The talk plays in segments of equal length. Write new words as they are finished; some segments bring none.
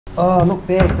Oh, look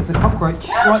there. There's a cockroach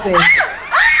right there.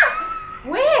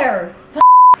 Where?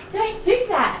 Don't do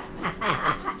that.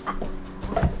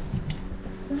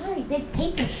 No, there's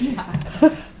people here.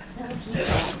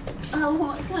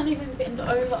 Oh, I can't even bend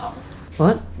over.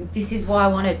 What? This is why I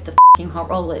wanted the hot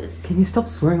rollers. Can you stop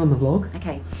swearing on the vlog?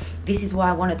 Okay, this is why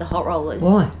I wanted the hot rollers.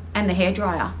 Why? And the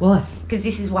hairdryer. Why? Because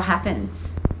this is what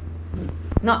happens.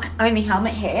 Not only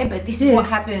helmet hair, but this is what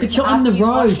happens. But you're on the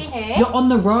road. You're on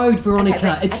the road,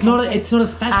 Veronica. Okay, it's not a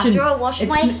fashion. After I wash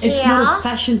my hair. It's not a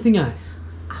fashion thingo.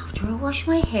 After I wash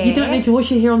my hair. You don't need to wash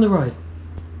your hair on the road.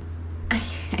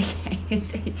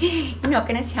 Okay, you're not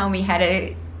going to tell me how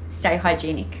to stay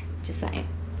hygienic. Just saying.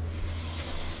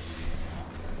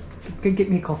 Go get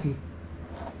me a coffee.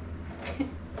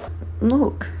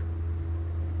 Look.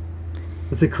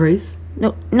 It's a crease?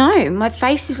 No, my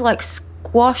face is like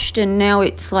squashed and now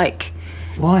it's like...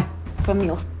 Why? From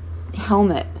your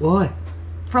helmet. Why?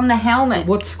 From the helmet.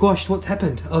 What's squashed? What's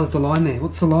happened? Oh, there's a line there.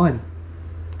 What's the line?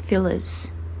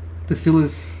 Fillers. The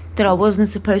fillers? That I wasn't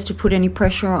supposed to put any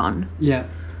pressure on. Yeah.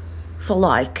 For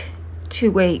like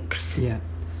 2 weeks. Yeah.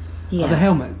 Yeah. Oh, the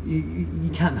helmet, you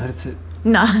can't notice it.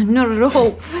 No, not at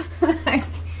all.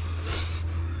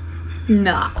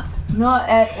 Nah, not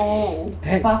at all.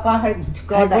 Hey, fuck, I hope to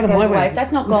God that goes away. If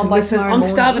that's not gone by tomorrow morning. I'm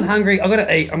starving, hungry. I've got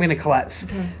to eat. I'm going to collapse.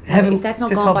 Okay. If that's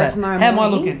not gone by tomorrow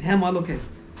morning. How am I looking?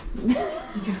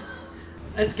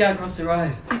 Let's go across the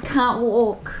road. I can't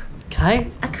walk.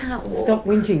 Okay? I can't walk. Stop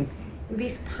whinging.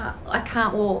 This part, I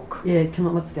can't walk. Yeah, come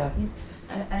on, let's go.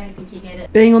 I don't think you get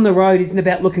it. Being on the road isn't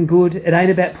about looking good. It ain't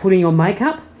about putting on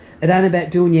makeup. It ain't about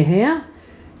doing your hair.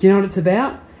 Do you know what it's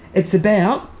about? It's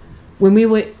about when we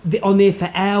were on there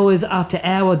for hours after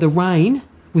hour, the rain.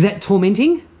 Was that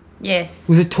tormenting? Yes.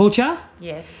 Was it torture?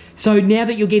 Yes. So now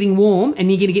that you're getting warm and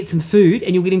you're going to get some food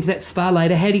and you'll get into that spa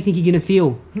later, how do you think you're going to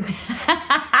feel?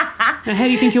 Now, how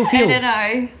do you think you'll feel? I don't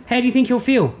know. How do you think you'll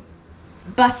feel?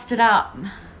 Busted up.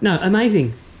 No,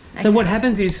 amazing. Okay. So what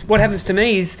happens to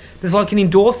me is there's like an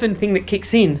endorphin thing that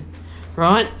kicks in,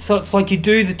 right? So it's like you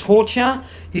do the torture,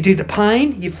 you do the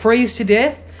pain, you freeze to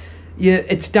death,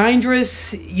 it's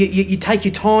dangerous, you take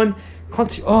your time.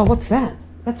 Oh, what's that?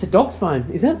 That's a dog's bone,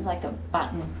 is it? It's like a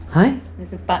button. Hey?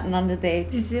 There's a button under there.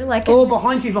 Is it like oh,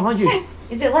 behind you.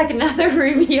 Is it like another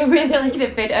room here where like the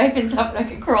bed opens up and I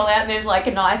can crawl out and there's like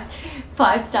a nice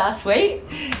 5-star suite?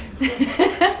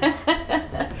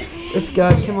 Let's go,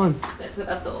 come on. That's what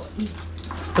I thought.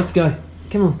 Let's go,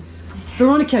 come on.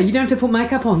 Veronica, you don't have to put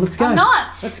makeup on, let's go. I'm not.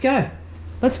 Let's go.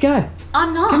 Let's go.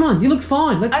 I'm not. Come on, you look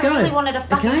fine, let's go. I really wanted a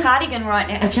fucking cardigan right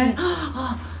now. Actually, okay.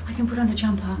 Oh, I can put on a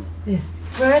jumper. Yeah.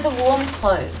 Where are the warm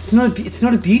clothes? It's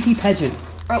not a beauty pageant.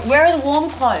 Right, where are the warm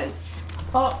clothes?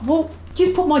 Oh, well,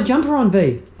 just put my jumper on,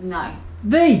 V. No.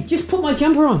 V, just put my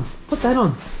jumper on. Put that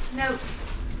on. No.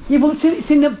 Yeah, well,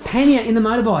 it's in the pannier in the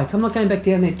motorbike. I'm not going back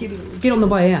down there. Get on the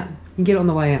way out. You can get on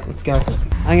the way out. Let's go.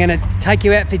 I'm going to take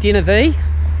you out for dinner, V. Yeah.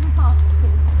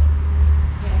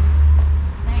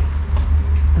 Thanks.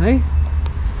 Hey?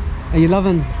 Are you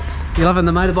loving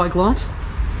the motorbike life?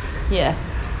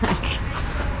 Yes.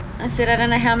 I said, I don't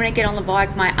know how I'm going to get on the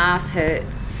bike. My ass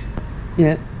hurts.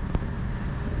 Yeah.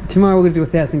 Tomorrow we're going to do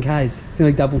 1,000 Ks. It's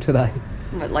going to double today.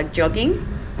 What, like jogging?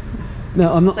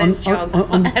 No, I'm not. Let's jog. I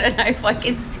don't know if I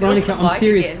can sit Veronica, on the bike I'm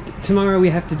serious. again. Tomorrow we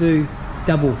have to do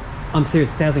double. I'm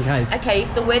serious, 1,000 Ks. Okay,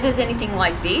 if the weather's anything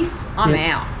like this, I'm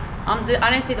out. I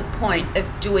don't see the point of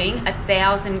doing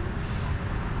 1,000.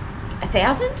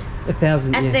 1,000?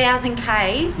 1,000. 1,000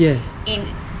 Ks. Yeah. In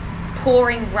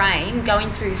pouring rain,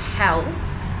 going through hell,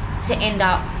 to end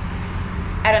up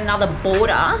at another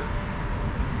border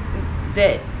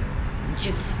that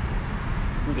just...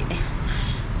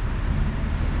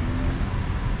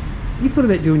 You thought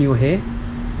about doing your hair?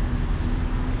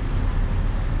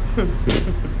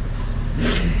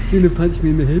 You gonna punch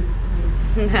me in the head?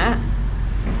 Nah.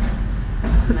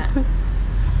 Nah.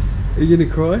 Are you gonna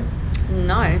cry?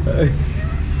 No.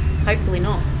 Hopefully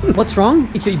not. What's wrong?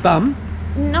 It's your bum?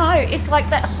 No, it's like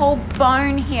that whole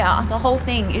bone here, the whole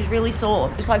thing is really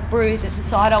sore. It's like bruised. It's the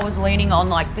side I was leaning on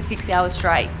like for 6 hours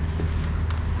straight.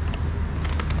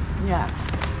 Yeah.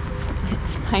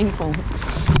 It's painful.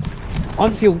 I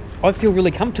feel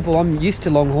really comfortable. I'm used to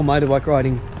long haul motorbike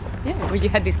riding. Yeah, well you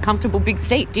had this comfortable big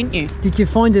seat, didn't you? Did you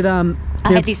find it I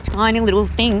had this tiny little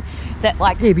thing that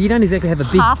like... Yeah, but you don't exactly have a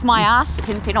big... half my ass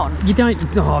can fit on. You don't...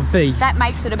 Oh, V. That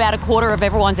makes it about a quarter of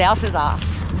everyone else's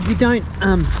ass. You don't...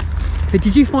 But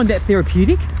did you find that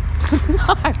therapeutic?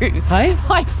 No. Hey?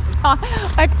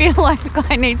 I feel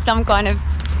like I need some kind of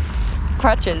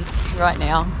crutches right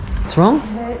now. What's wrong? It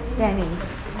hurts, Danny.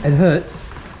 It hurts?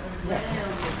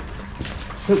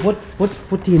 But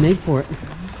what do you need for it?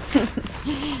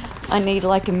 I need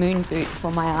like a moon boot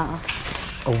for my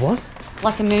ass. A what?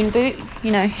 Like a moon boot.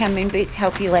 You know how moon boots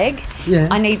help your leg? Yeah.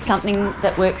 I need something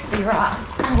that works for your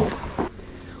ass. Ow.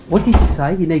 What did you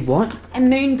say? You need what? A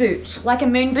moon boot. Like a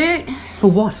moon boot. For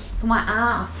what? For my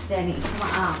ass, Danny. For my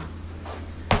ass.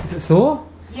 Is it sore?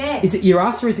 Yes. Is it your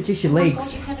ass or is it just your Oh my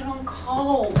legs? God, you had it on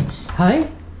cold. Hey?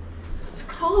 It's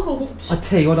cold. I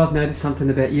tell you what, I've noticed something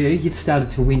about you. You've started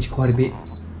to whinge quite a bit.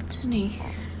 Danny.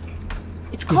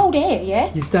 It's cold air,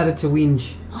 yeah? You started to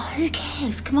whinge. Oh, who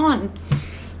cares? Come on.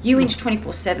 You inch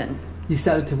 24/7. You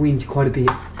started to whinge quite a bit.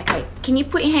 Okay, can you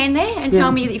put your hand there and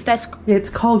tell me if that's... Yeah, it's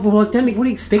cold. Well, what do you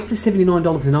expect for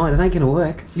 $79 a night? It ain't going to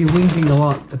work. You're whinging a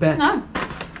lot about... No.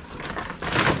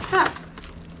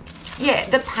 Yeah,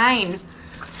 the pain.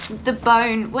 The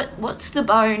bone. What's the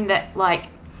bone that, like...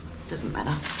 Doesn't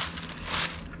matter.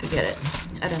 Forget it.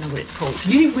 I don't know what it's called.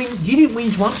 You didn't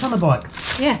whinge once on the bike.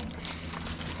 Yeah.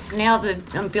 Now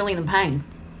I'm feeling the pain.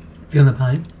 Feeling the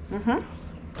pain?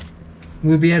 Mm-hmm.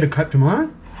 We'll be able to cope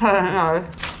tomorrow? I don't know.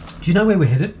 Do you know where we're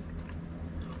headed?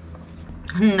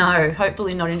 No,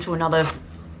 hopefully not into another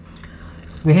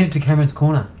We're headed to Cameron's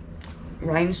Corner.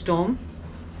 rainstorm.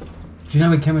 Do you know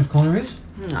where Cameron's Corner is?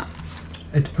 No.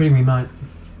 It's pretty remote.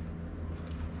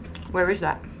 Where is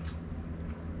that?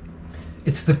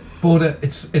 It's the border,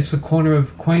 it's the corner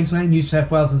of Queensland, New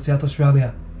South Wales and South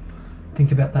Australia.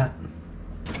 Think about that.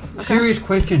 Okay. Serious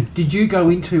question. Did you go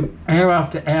into, hour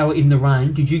after hour in the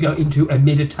rain, did you go into a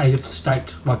meditative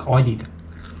state like I did?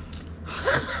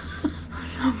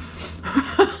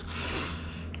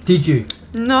 Did you?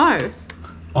 No.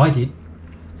 I did.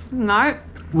 No.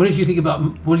 What did you think about my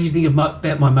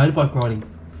motorbike riding?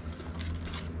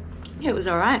 Yeah, it was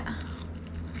alright.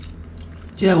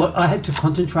 Do you know what? I had to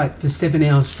concentrate for 7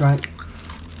 hours straight.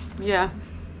 Yeah.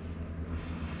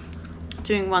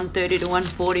 Doing 130 to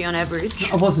 140 on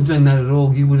average. I wasn't doing that at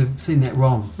all. You would have seen that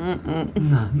wrong.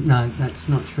 No, that's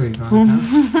not true,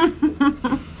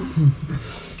 Veronica.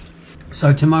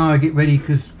 So tomorrow I get ready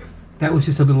because that was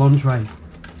just a little entree.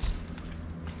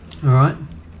 Alright?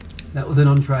 That was an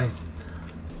entree.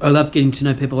 I love getting to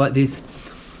know people like this.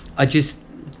 I just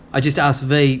asked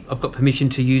V, I've got permission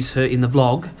to use her in the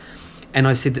vlog, and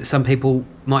I said that some people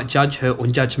might judge her or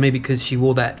judge me because she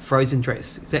wore that Frozen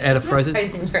dress. Is that out of Frozen?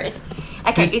 Frozen dress.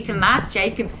 Okay, it's a Marc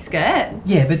Jacobs skirt.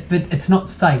 Yeah, but it's not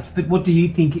safe. But what do you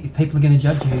think if people are going to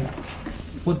judge you?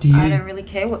 What do you... I don't really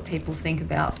care what people think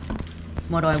about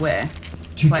what I wear,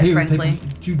 do you quite care frankly.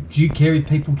 If people, do you care if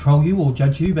people troll you or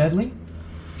judge you badly?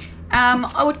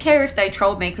 I would care if they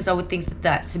trolled me because I would think that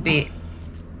that's a bit,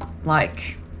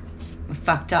 like,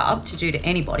 fucked up to do to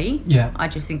anybody. Yeah. I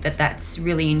just think that that's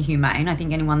really inhumane. I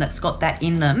think anyone that's got that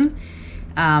in them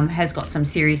has got some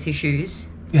serious issues.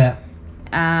 Yeah.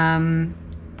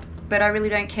 But I really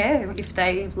don't care. If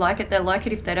they like it, they like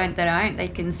it. If they don't, they don't. They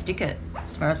can stick it,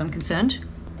 as far as I'm concerned.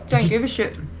 Don't give a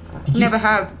shit. Never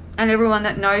have. And everyone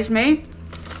that knows me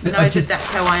knows that that's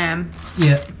how I am.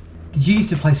 Yeah. Did you used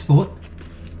to play sport?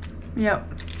 Yep.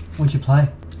 What'd you play?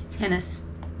 Tennis.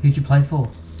 Who'd you play for?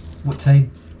 What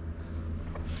team?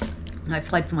 I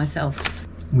played for myself.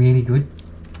 Were you any good?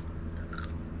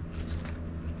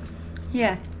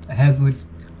 Yeah. How good?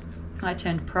 I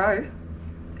turned pro.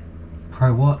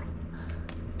 Pro what?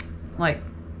 Like,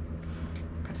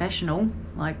 professional.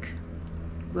 Like,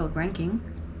 world ranking.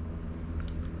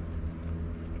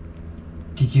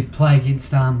 Did you play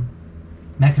against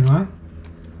McEnroe?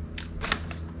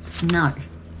 No.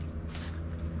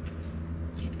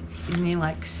 Isn't he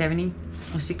like 70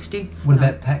 or 60? What No.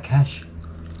 about Pat Cash?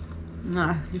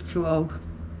 No, he's too old.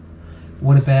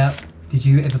 What about, did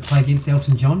you ever play against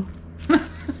Elton John?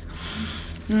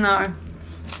 No.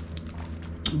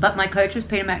 But my coach was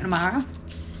Peter McNamara.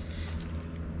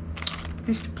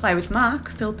 Used to play with Mark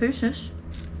Philippoussis.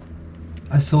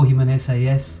 I saw him on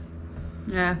SAS.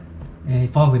 Yeah. Yeah,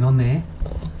 if I went on there,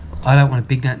 I don't want a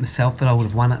big note myself, but I would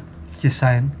have won it. Just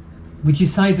saying. Would you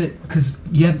say that, because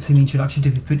you haven't seen the introduction to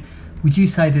this, but would you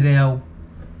say that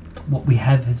what we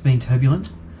have has been turbulent?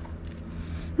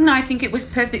 No, I think it was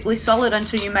perfectly solid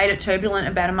until you made it turbulent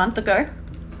about a month ago.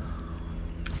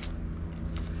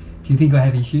 Do you think I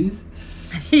have issues?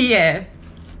 Yeah.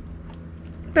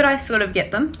 But I sort of get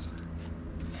them.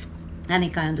 I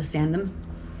think I understand them.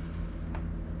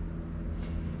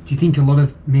 Do you think a lot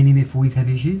of men in their 40s have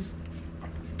issues?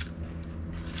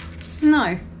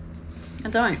 No, I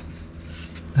don't.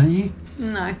 Don't you?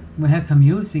 No. Well, how come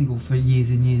you were single for years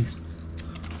and years?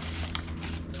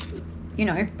 You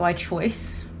know, by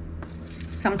choice.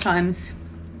 Sometimes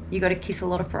you got to kiss a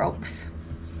lot of frogs.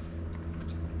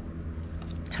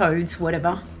 Toads,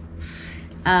 whatever.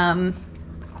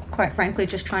 Quite frankly,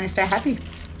 just trying to stay happy.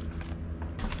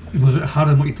 Was it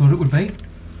harder than what you thought it would be?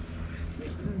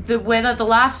 The weather, the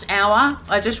last hour,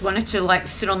 I just wanted to like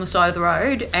sit on the side of the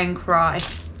road and cry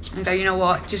and go, you know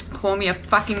what, just call me a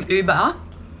fucking Uber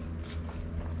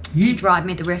to drive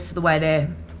me the rest of the way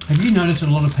there. Have you noticed that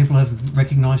a lot of people have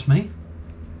recognised me?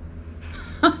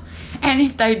 And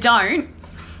if they don't,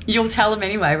 you'll tell them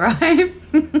anyway, right?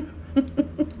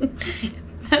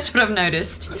 That's what I've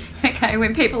noticed. Okay,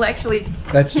 when people actually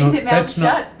keep their mouth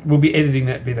shut. We'll be editing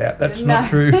that bit out. That's not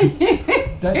true.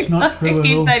 That's not true at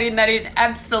all. That is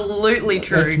absolutely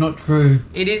true. That's not true.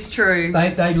 It is true.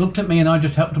 They looked at me and I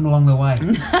just helped them along the way.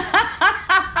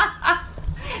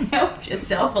 Helped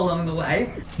yourself along the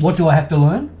way. What do I have to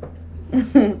learn?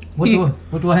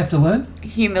 What do I have to learn?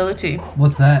 Humility.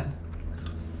 What's that?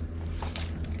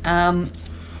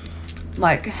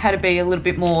 Like how to be a little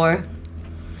bit more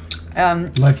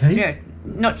low key? Yeah,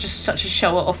 not just such a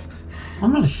show off.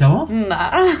 I'm not a show off.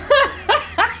 Nah.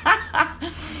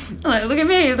 Like, look at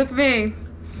me, look at me.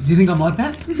 Do you think I'm like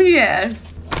that? Yeah. Do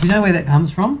you know where that comes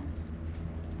from?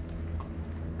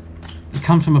 It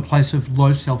comes from a place of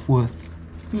low self-worth.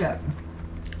 Yeah.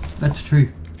 That's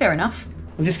true. Fair enough.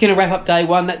 I'm just going to wrap up day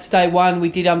one. That's day one. We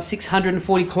did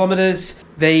 640 kilometres.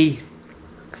 The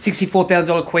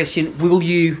 $64,000 question, will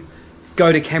you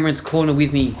go to Cameron's Corner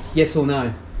with me? Yes or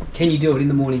no? Can you do it in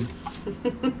the morning?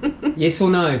 Yes or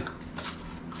no?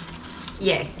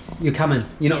 Yes. You're coming.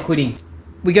 You're not quitting.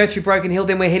 We go through Broken Hill,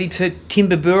 then we're heading to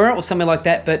Timbabura or something like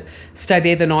that, but stay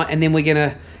there the night, and then we're going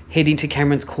to head into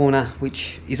Cameron's Corner,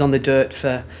 which is on the dirt for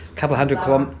a couple of hundred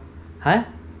kilometres. Huh?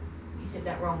 You said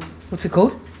that wrong. What's it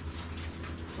called?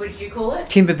 What did you call it?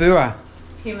 Timbabura.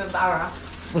 Timbabura.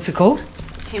 What's it called?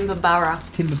 Timbabura.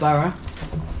 Timbabura.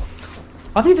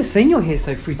 I've never seen your hair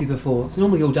so frizzy before. It's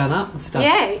normally all done up and stuff.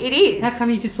 Yeah, it is. How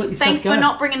come you just let yourself Thanks go? for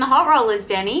not bringing the hot rollers,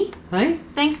 Danny. Hey?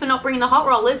 Thanks for not bringing the hot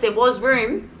rollers. There was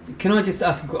room. Can I just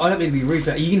ask, I don't mean to be rude,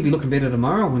 but are you going to be looking better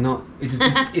tomorrow or not?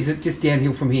 Is it just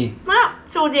downhill from here? Well,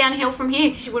 it's all downhill from here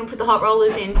because you wouldn't put the hot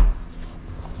rollers in.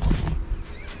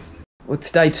 Well, it's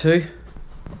day two.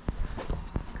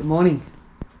 Good morning.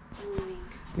 Good morning.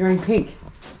 You're wearing pink.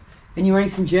 And you're wearing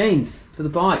some jeans for the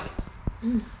bike.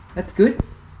 That's good.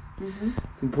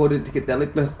 It's important to get that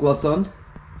lip gloss on. Do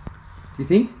you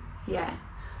think? Yeah.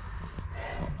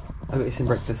 I got you some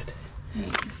breakfast.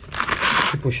 Thanks.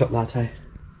 Triple shot latte.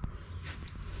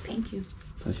 Thank you.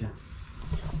 Pleasure.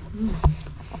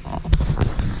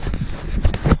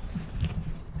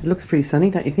 It looks pretty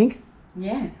sunny, don't you think?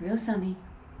 Yeah, real sunny.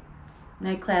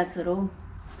 No clouds at all.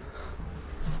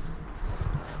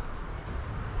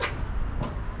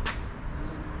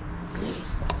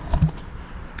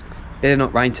 Better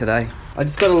not rain today. I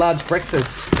just got a large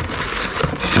breakfast.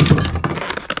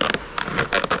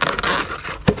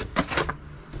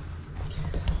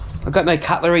 I've got no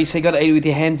cutlery, so you got to eat it with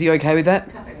your hands. Are you okay with that?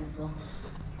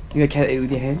 You okay to eat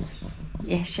with your hands?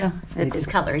 Yeah, sure. There's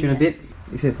cutlery. Do you want a bit?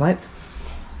 You see the plates?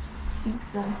 I think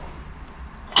so.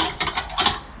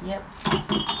 Yep.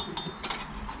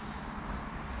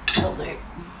 That'll do.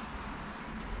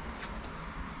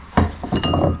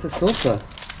 It's a saucer.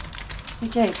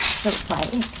 Okay, still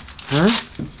playing. Huh?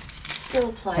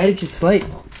 Still playing. How did you sleep?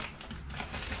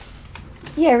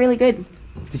 Yeah, really good.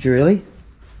 Did you really?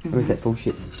 Or is that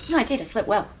bullshit? No, I did. I slept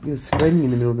well. You were screaming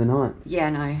in the middle of the night. Yeah,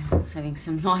 no. I was having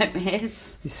some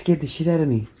nightmares. You scared the shit out of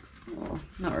me. Oh,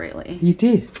 not really. You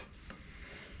did?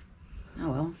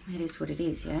 Oh well, it is what it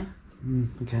is, yeah?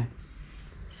 Okay.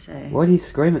 So... Why do you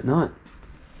scream at night?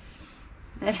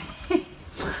 I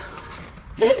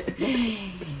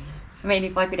mean,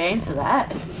 if I could answer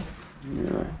that,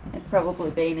 I'd probably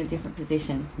be in a different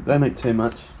position. Don't eat too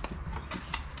much.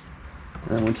 I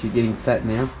don't want you getting fat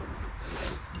now.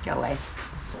 Go away.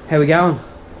 How we going?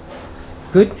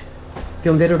 Good?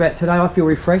 Feeling better about today? I feel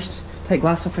refreshed. Take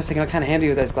glasses off for a second. I can't handle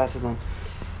you with those glasses on.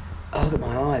 Oh, look at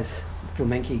my eyes. I feel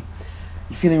manky.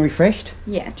 You feeling refreshed?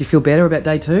 Yeah. Do you feel better about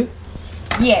day two?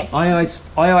 Yes. I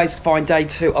always find day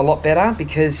two a lot better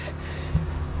because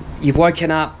you've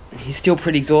woken up, you're still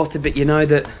pretty exhausted, but you know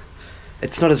that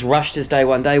it's not as rushed as day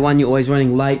one. Day one, you're always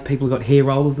running late. People have got hair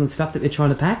rollers and stuff that they're trying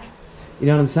to pack. You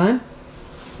know what I'm saying?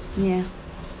 Yeah.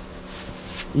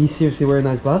 Are you seriously wearing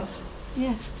those gloves?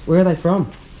 Yeah. Where are they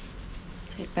from?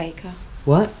 Ted Baker.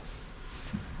 What?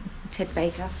 Ted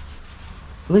Baker.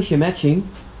 At least you're matching.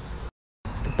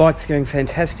 The bike's going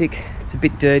fantastic. It's a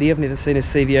bit dirty. I've never seen a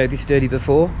CVO this dirty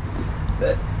before.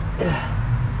 But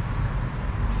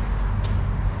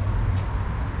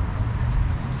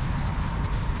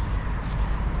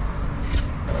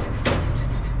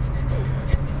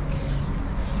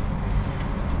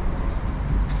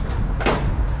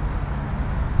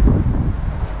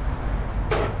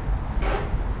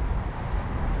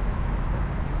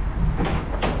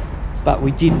But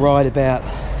we did ride about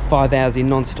 5 hours in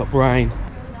non-stop rain.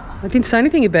 I didn't say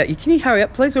anything about you. Can you hurry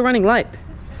up, please? We're running late.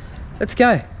 Let's go.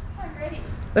 I'm ready.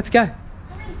 Let's go.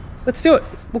 Let's do it.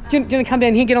 Well, do you want to come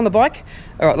down here and get on the bike?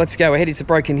 All right, let's go. We're heading to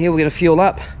Broken Hill. We're going to fuel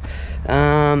up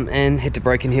and head to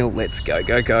Broken Hill. Let's go,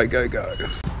 go, go, go, go.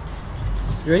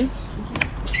 You ready?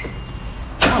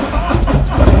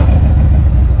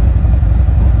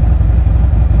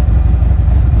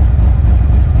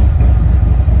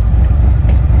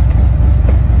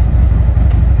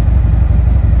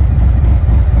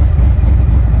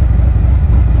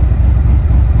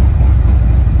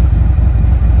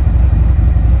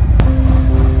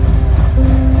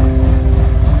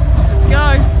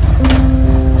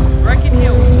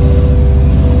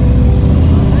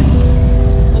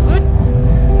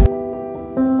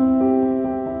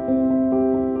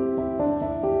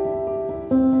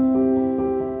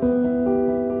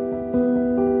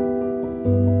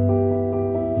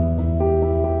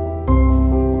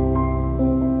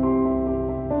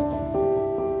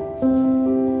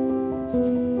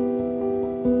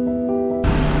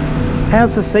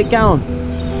 How's the seat going?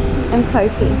 I'm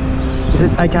coping. Is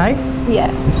it okay? Yeah.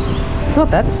 It's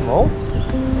not that small.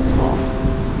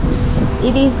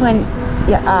 It is when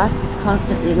your ass is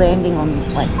constantly landing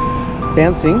on, like...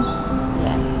 Bouncing?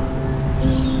 Yeah.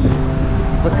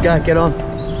 Let's go, get on.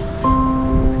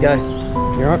 Let's go.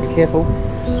 You alright? Be careful.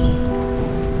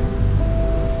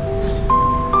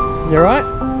 You alright?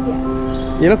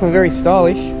 Yeah. You're looking very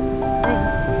stylish. Thanks.